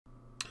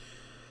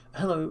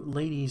Hello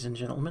ladies and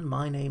gentlemen,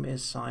 my name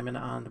is Simon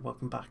and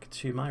welcome back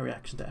to my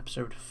reaction to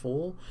episode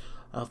 4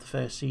 of the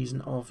first season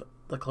of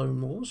the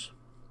Clone Wars.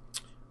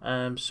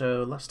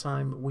 So last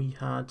time we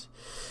had,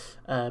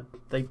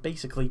 they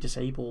basically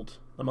disabled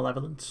the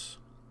Malevolence,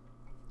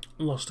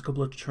 lost a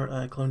couple of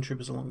clone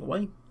troopers along the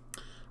way,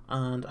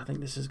 and I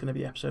think this is going to be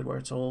the episode where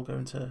it's all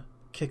going to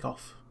kick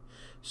off.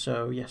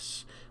 So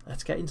yes,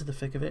 let's get into the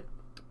thick of it.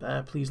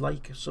 Please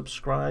like,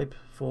 subscribe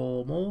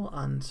for more,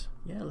 and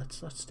yeah,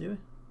 let's do it.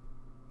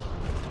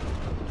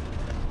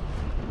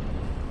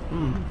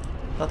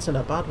 That's in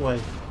a bad way.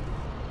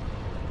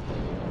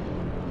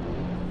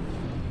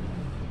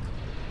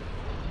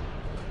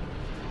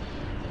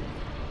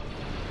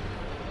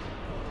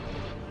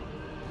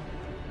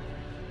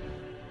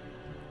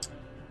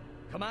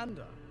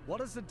 Commander,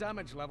 what is the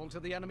damage level to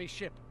the enemy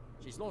ship?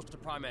 She's lost a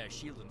primary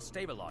shield and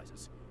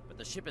stabilizers, but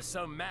the ship is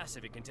so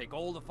massive it can take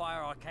all the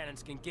fire our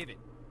cannons can give it.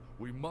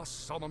 We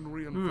must summon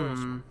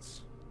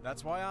reinforcements.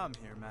 That's why I'm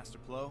here, Master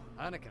Plo.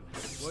 Anakin,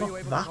 It's were you not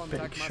able that to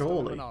contact big, Master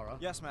surely. Luminara?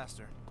 Yes,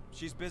 Master.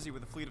 She's busy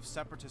with a fleet of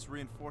Separatist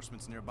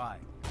reinforcements nearby.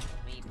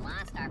 We've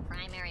lost our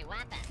primary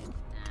weapon.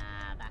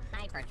 The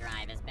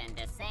hyperdrive has been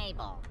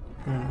disabled.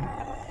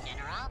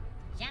 General,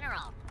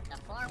 the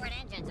forward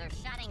engines are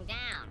shutting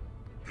down.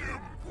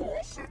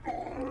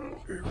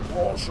 Impossible!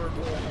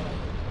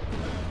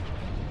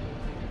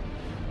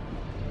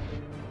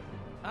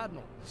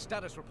 Admiral,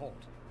 status report.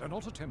 They're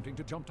not attempting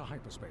to jump to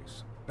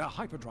hyperspace. Their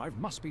hyperdrive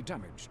must be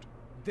damaged.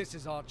 This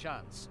is our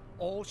chance.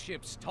 All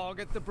ships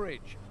target the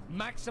bridge.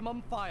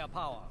 Maximum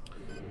firepower.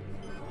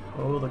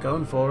 Oh, they're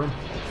going for him.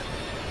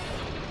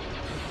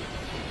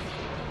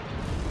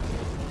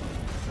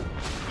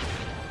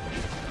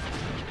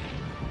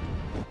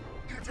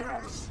 It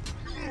has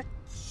not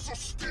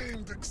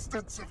sustained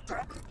extensive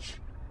damage.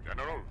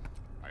 General,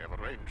 I have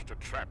arranged a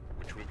trap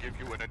which will give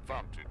you an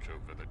advantage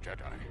over the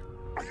Jedi.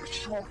 I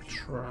assure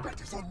you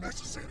that is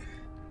unnecessary.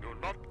 Do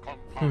not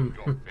compound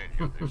your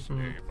failure this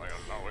day by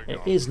allowing It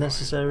our is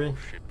necessary.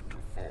 ship to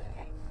fall.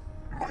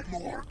 My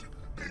lord,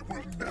 they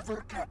will never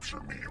capture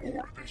me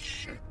or this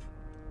ship.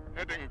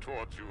 Heading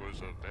towards you is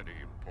a very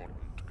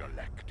important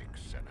galactic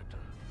senator.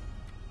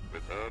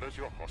 With her as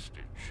your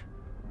hostage,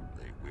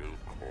 they will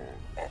call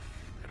off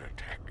their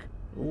attack.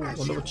 Ooh,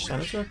 wonder which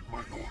senator?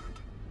 My lord.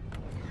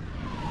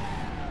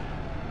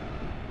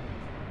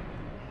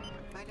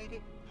 My lady,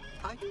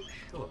 are you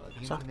sure the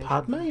Is that information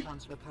Padme? from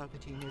Chancellor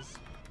Palpatine is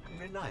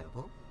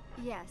reliable?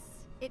 Yes,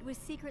 it was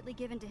secretly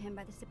given to him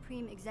by the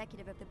Supreme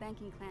Executive of the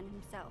banking clan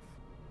himself.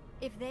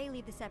 If they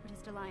leave the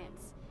Separatist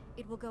Alliance,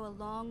 it will go a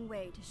long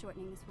way to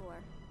shortening this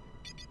war.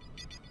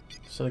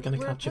 So they're going to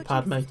We're capture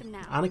approaching Padme. the system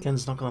now.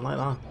 Anakin's not going to like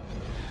that.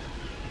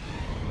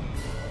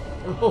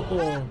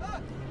 Oh.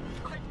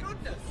 My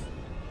goodness!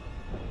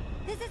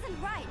 This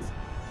isn't right!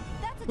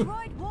 That's a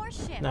droid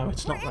warship! No,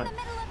 it's not We're in right. the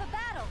middle of a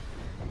battle!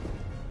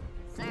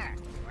 Sir,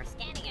 we're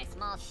scanning a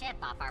small ship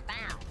off our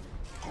bow.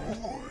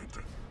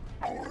 Good.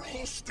 Our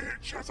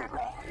hostage has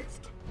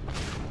arrived.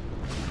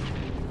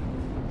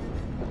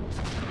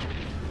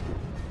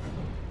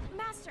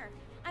 Master,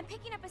 I'm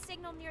picking up a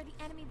signal near the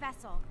enemy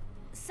vessel.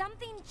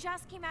 Something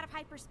just came out of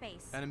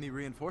hyperspace. Enemy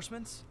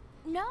reinforcements?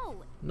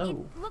 No.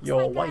 No, it looks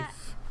your like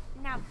wife.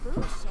 a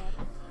Naboo ship.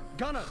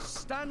 Gunners,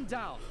 stand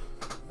down.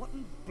 What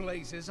in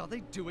blazes are they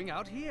doing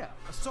out here?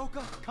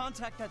 Ahsoka,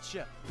 contact that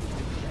ship.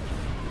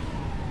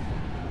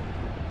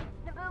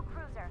 Naboo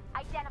cruiser,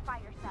 identify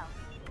yourself.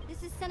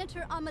 This is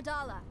Senator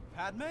Amidala.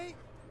 Padme?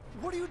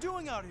 What are you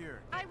doing out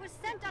here? I was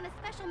sent on a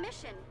special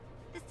mission.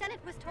 The Senate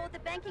was told the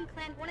banking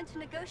clan wanted to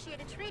negotiate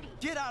a treaty.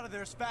 Get out of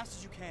there as fast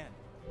as you can.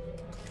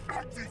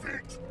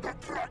 Activate the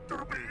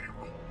tractor beam.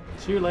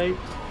 Too late.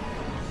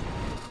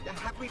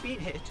 Have we been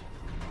hit?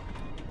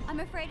 I'm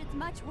afraid it's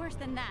much worse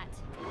than that.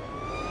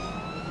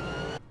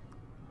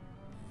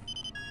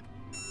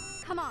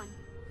 Come on.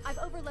 I've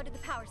overloaded the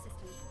power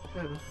system.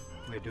 Oh,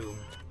 we're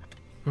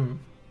doomed.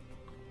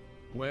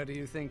 Where do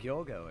you think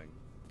you're going?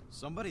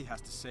 Somebody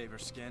has to save her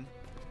skin.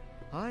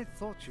 I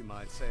thought you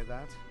might say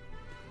that.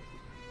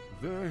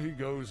 There he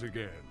goes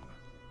again,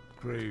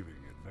 craving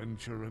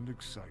adventure and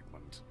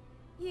excitement.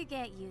 You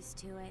get used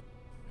to it.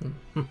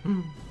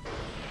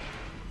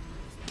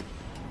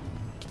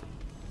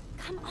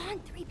 Come on,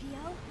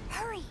 3PO.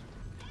 Hurry!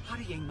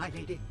 Hurrying, my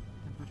lady.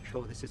 I'm not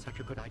sure this is such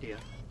a good idea.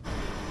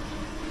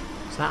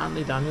 Is that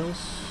Anthony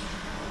Daniels?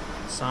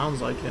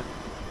 Sounds like it.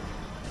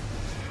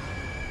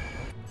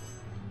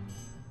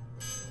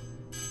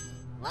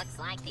 Looks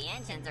like the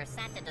engines are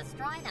set to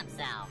destroy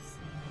themselves.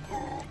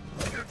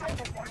 Get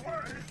out of my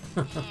way!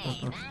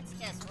 Hey, that's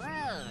just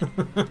rude.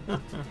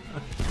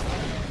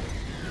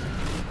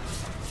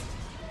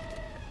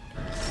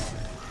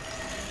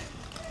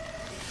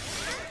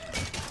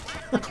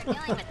 What are you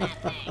doing with that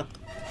thing?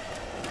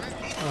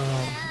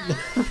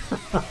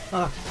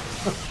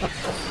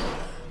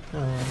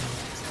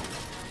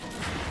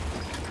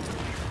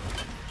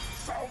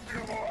 Sound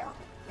the alarm!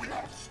 We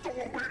have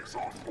stowaways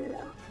on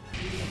board!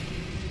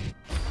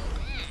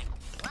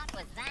 What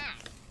was that?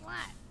 What?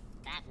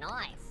 That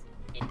noise?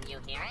 Didn't you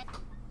hear it?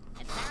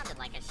 It sounded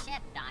like a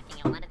ship docking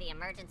locking in one of the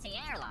emergency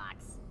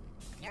airlocks.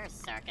 Your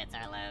circuits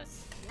are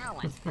loose. No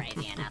one's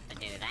crazy enough to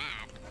do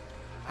that.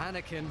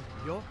 Anakin,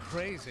 you're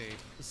crazy.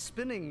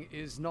 Spinning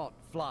is not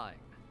flying.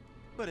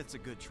 But it's a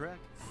good trick.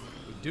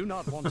 We do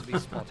not want to be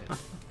spotted.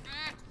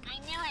 Ah, I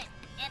knew it!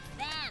 It's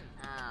them!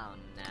 Oh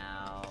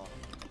no.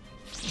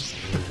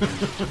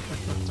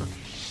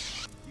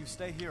 You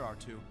stay here,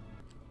 R2.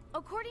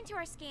 According to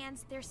our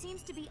scans, there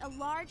seems to be a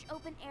large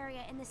open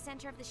area in the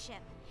center of the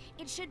ship.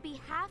 It should be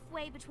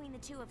halfway between the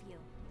two of you.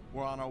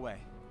 We're on our way.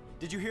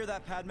 Did you hear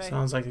that, Padme?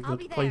 Sounds like a I'll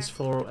be good place there.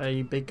 for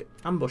a big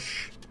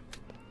ambush.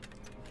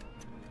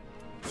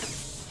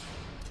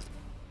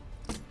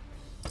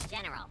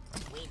 General,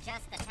 we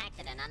just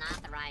detected an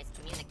unauthorized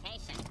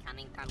communication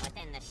coming from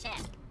within the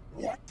ship.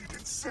 What did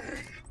it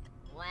say?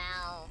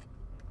 Well,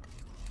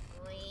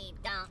 we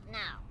don't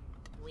know.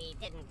 We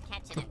didn't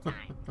catch it in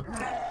time.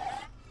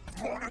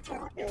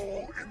 Monitor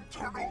all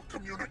internal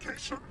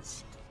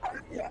communications. I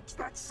want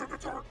that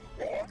senator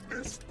on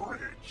this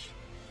bridge.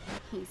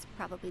 He's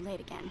probably late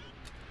again.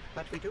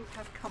 But we do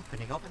have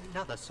company of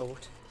another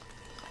sort.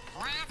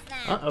 Blast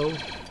them! Uh-oh.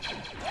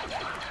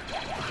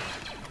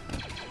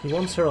 He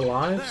wants her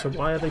alive, so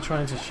why are they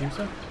trying to shoot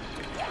her?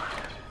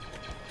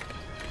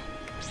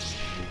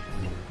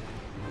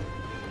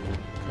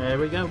 There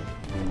we go. Look,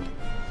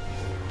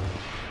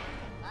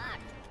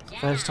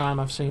 First Jedi, time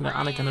I've seen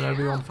Anakin and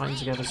Obi-Wan fire! fighting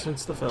together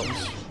since the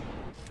films.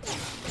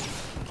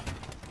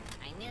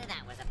 I knew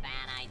that was a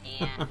bad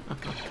idea.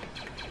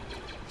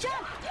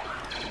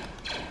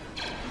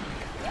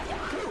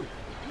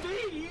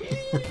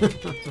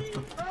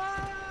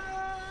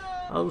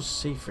 Oh,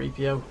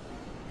 C-3PO.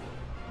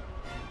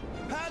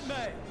 Padme!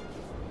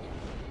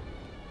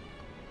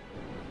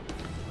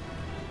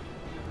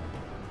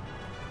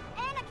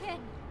 Anakin!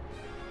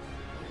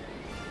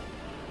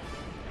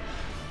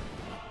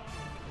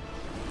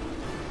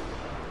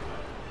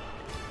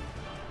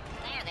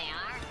 There they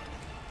are.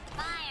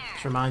 Fire!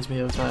 This reminds me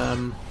of,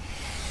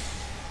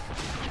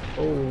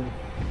 oh.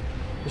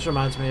 This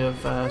reminds me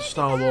of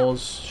Star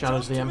Wars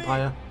Shadows of the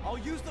Empire. I'll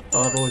use the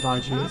Oh, I've Force.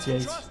 always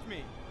IG-88. Trust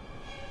me.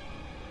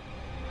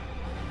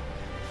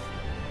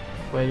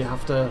 Where you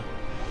have to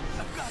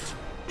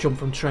jump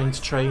from train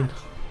to train.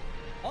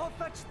 I'll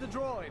fetch the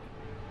droid.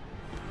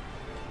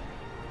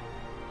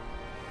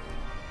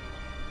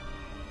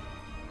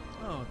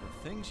 Oh,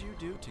 the things you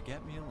do to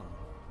get me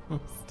alone.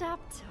 Stop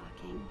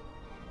talking.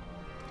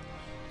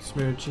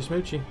 Smoochy,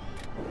 smoochy.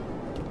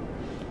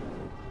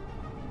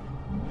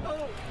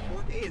 Oh,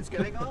 what is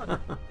going on?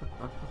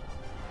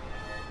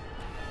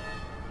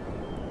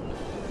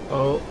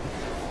 Oh.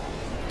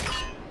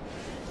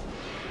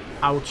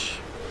 Ouch.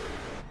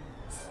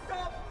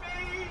 Stop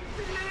me,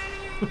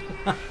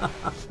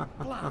 please!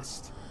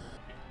 Blast.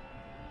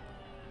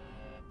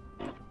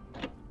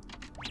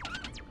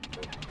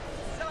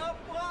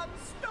 Someone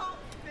stop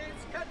this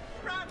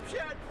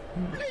contraption,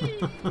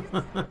 please!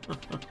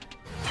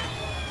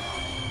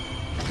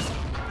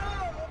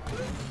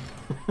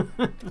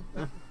 No!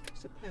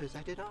 Suppose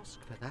I did ask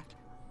for that.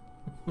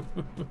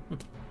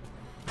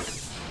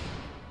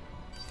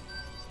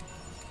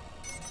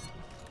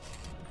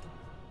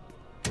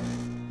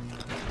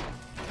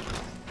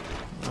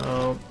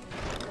 Oh.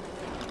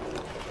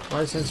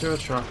 Flies into a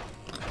trap.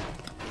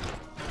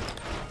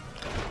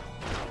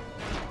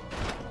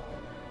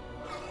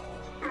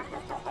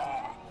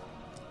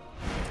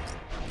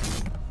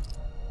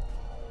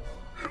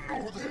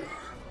 Hello there.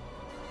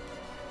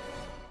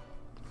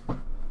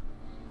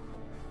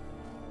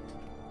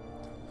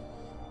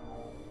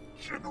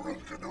 General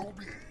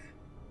Kenobi,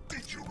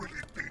 did you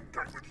really think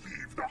I would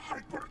leave the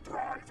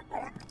hyperdrive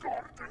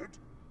unguarded?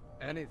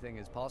 Anything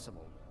is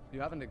possible. You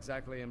haven't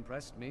exactly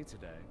impressed me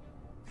today.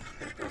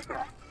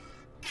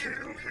 Kill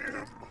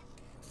him.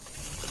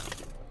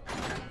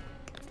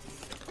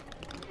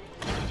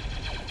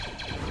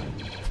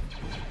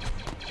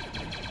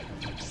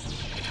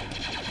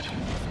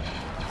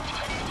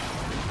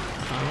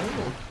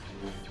 Oh.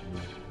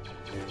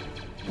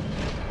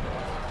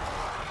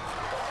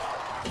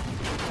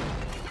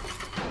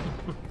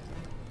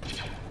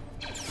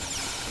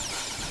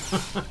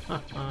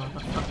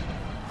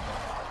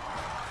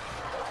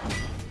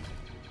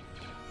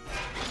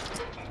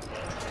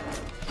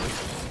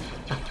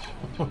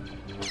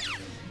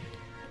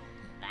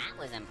 That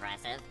was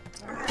impressive.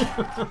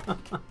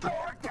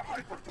 Guard the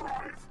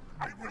hyperdrive.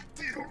 I will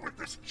deal with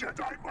this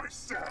Jedi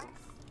myself.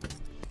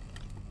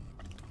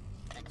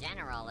 The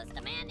General is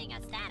demanding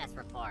a status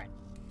report.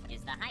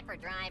 Is the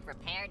hyperdrive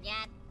repaired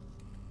yet?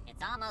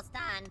 It's almost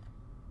done.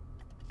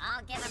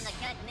 I'll give him the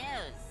good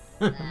news.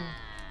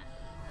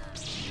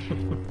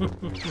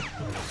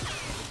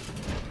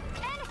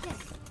 Anakin!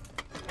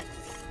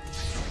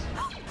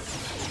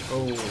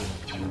 Oh.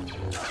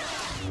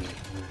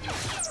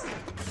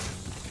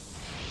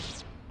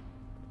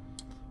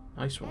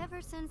 Nice one.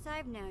 Ever since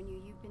I've known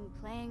you, you've been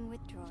playing with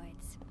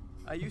droids.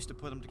 I used to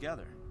put them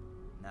together.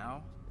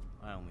 Now,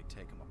 I only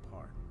take them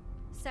apart.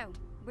 So,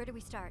 where do we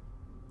start?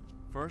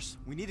 First,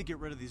 we need to get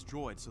rid of these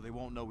droids so they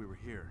won't know we were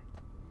here.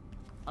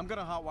 I'm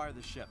gonna hotwire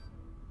the ship.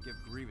 Give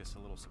Grievous a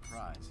little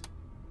surprise.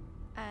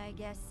 I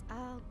guess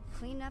I'll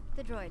clean up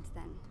the droids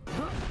then.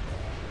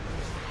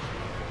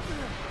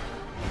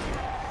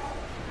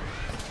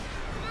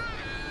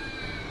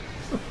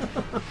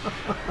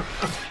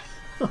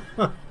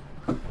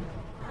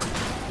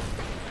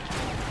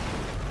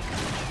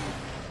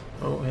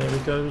 Oh, here he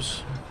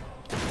goes.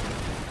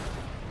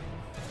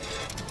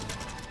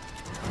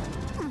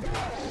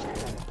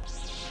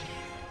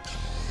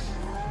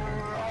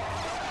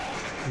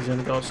 He's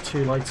only got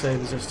 2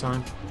 lightsabers this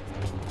time.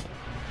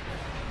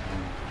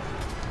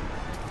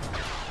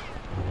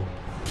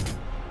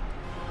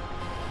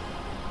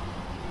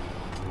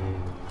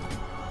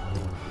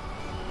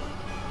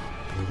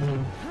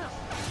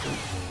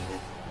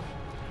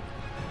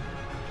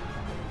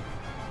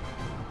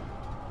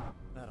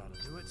 That ought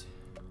to do it.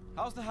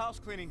 How's the house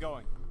cleaning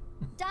going?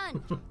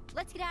 Done!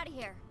 Let's get out of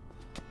here.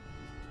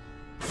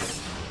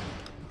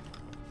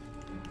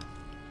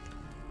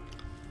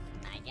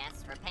 I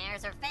guess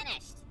repairs are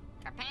finished.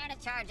 Prepare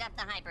to charge up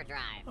the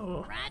hyperdrive.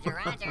 Oh. Roger,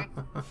 roger.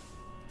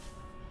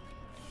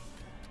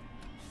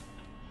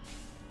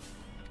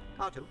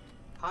 R2,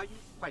 are you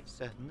quite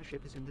certain the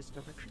ship is in this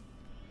direction?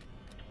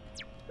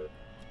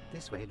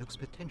 This way looks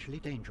potentially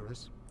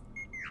dangerous.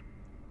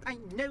 I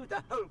know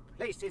the whole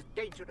place is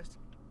dangerous.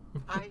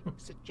 I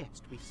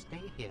suggest we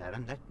stay here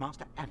and let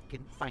Master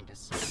Anakin find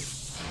us.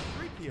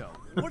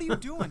 3PO, what are you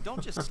doing?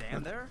 Don't just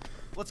stand there.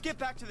 Let's get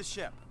back to the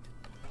ship.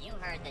 You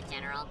heard the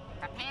General.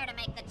 Prepare to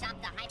make the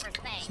jump to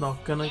hyperspace. It's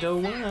not gonna go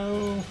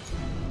well.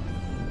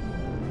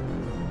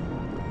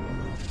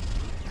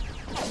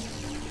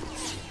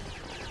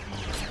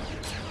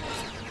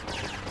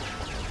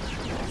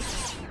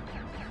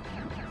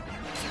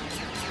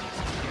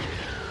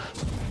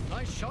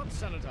 Nice shot,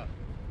 Senator.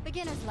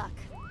 Beginner's luck.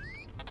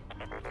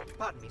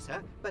 Pardon me,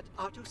 sir, but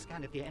R2's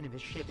scan of the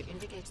enemy's ship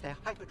indicates their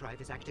hyperdrive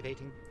is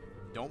activating.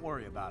 Don't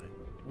worry about it.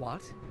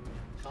 What?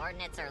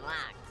 Coordinates are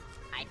locked.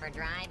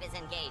 Hyperdrive is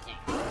engaging.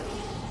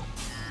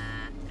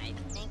 I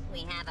think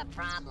we have a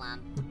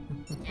problem.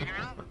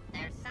 General,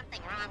 there's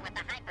something wrong with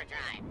the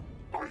hyperdrive.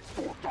 I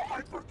thought the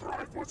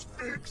hyperdrive was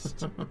fixed.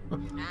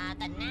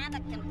 The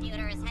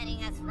navicomputer is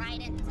heading us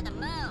right into the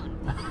moon.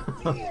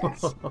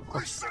 Fools!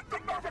 Reset the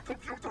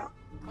navicomputer!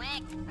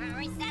 Quick,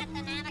 reset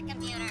the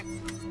navicomputer.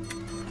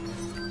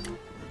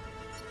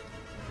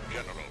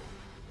 General,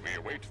 we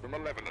await the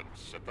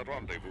malevolence at the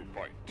rendezvous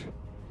point.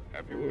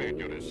 Have you made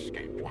your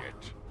escape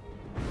yet?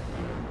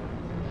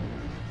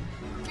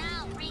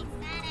 No,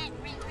 reset it,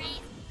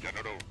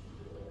 General.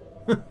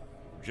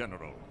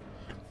 General.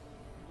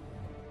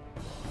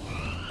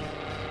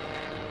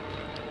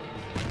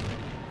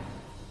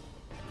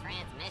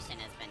 Transmission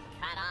has been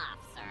cut off,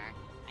 sir.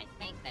 I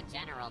think the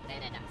General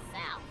did it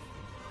himself.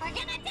 We're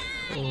gonna die,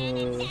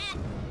 Anakin!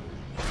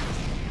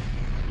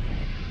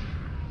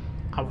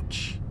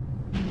 Ouch.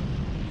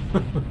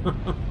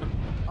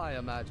 I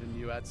imagine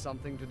you had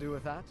something to do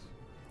with that.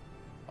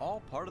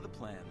 All part of the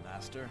plan,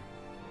 Master.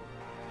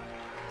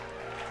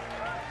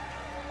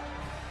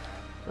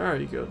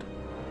 Very good.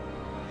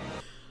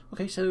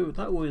 Okay, so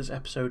that was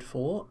episode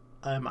 4.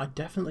 I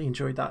definitely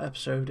enjoyed that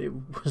episode. It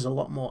was a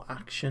lot more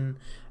action.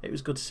 It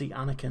was good to see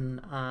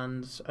Anakin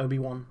and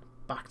Obi-Wan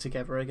back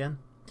together again.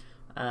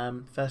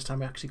 First time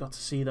we actually got to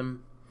see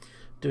them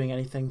doing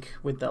anything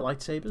with their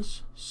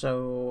lightsabers.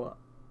 So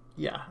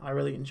yeah, I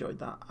really enjoyed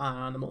that,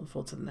 and I'm looking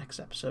forward to the next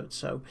episode.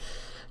 So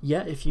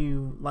yeah, if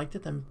you liked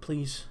it, then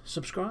please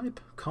subscribe,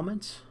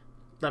 comment,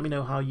 let me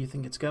know how you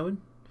think it's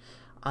going,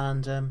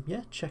 and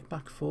yeah, check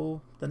back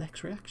for the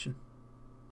next reaction.